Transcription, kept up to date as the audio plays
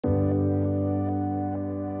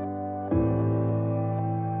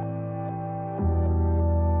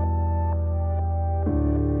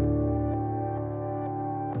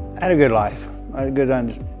I had a good life. I had a good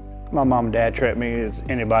my mom and dad treated me as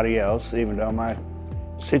anybody else, even though my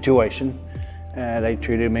situation, they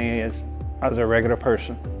treated me as I was a regular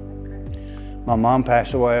person. My mom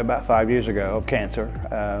passed away about 5 years ago of cancer.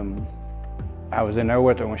 I was in there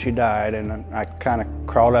with her when she died, and I kind of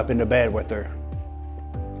crawled up into bed with her.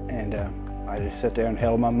 And I just sat there and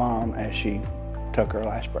held my mom as she took her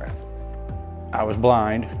last breath. I was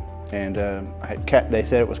blind, and they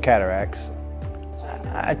said it was cataracts.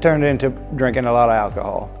 I turned into drinking a lot of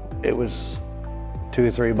alcohol. It was 2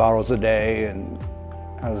 or 3 bottles a day, and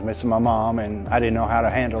I was missing my mom, and I didn't know how to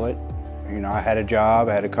handle it. You know, I had a job,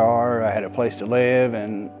 I had a car, I had a place to live,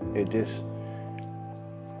 and it just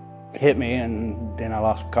hit me, and then I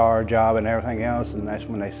lost my car, job, and everything else, and that's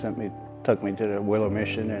when they took me to the Wheeler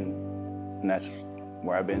Mission, and that's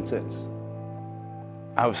where I've been since.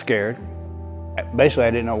 I was scared. Basically,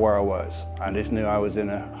 I didn't know where I was. I just knew I was in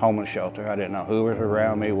a homeless shelter. I didn't know who was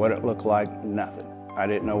around me, what it looked like, nothing. I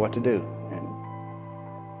didn't know what to do. And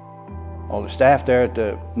all the staff there at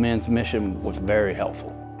the men's mission was very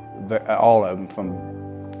helpful. All of them,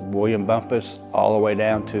 from William Bumpus all the way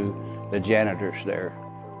down to the janitors there.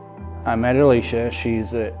 I met Alicia.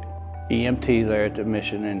 She's an EMT there at the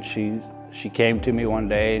mission, and she came to me one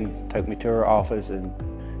day and took me to her office, and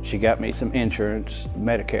she got me some insurance,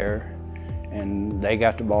 Medicare, and they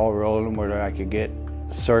got the ball rolling where I could get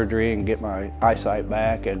surgery and get my eyesight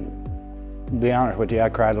back. And to be honest with you, I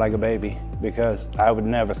cried like a baby because I would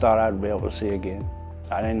never thought I'd be able to see again.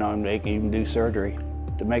 I didn't know they could even do surgery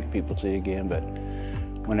to make people see again, but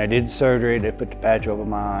when they did the surgery, they put the patch over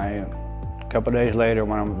my eye. A couple of days later,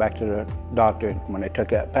 when I went back to the doctor, when they took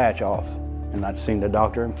that patch off, and I'd seen the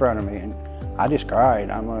doctor in front of me, and I just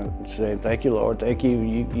cried. I'm saying, thank you, Lord, thank you.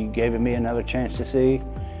 You gave me another chance to see.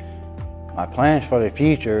 My plans for the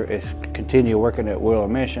future is to continue working at Wheeler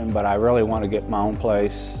Mission, but I really want to get my own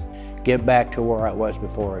place, get back to where I was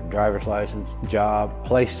before, a driver's license, job,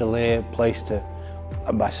 place to live, place to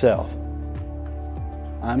myself.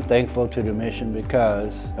 I'm thankful to the mission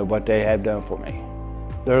because of what they have done for me.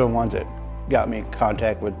 They're the ones that got me in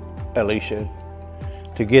contact with Alicia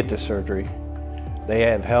to get the surgery. They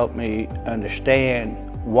have helped me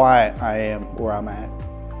understand why I am where I'm at.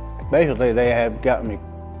 Basically, they have gotten me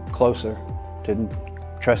closer to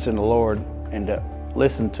trusting the Lord and to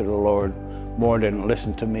listen to the Lord more than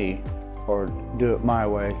listen to me or do it my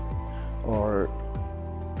way, or,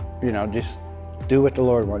 you know, just do what the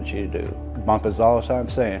Lord wants you to do. Bumpus all the time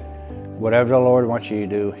saying, whatever the Lord wants you to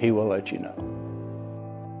do, He will let you know.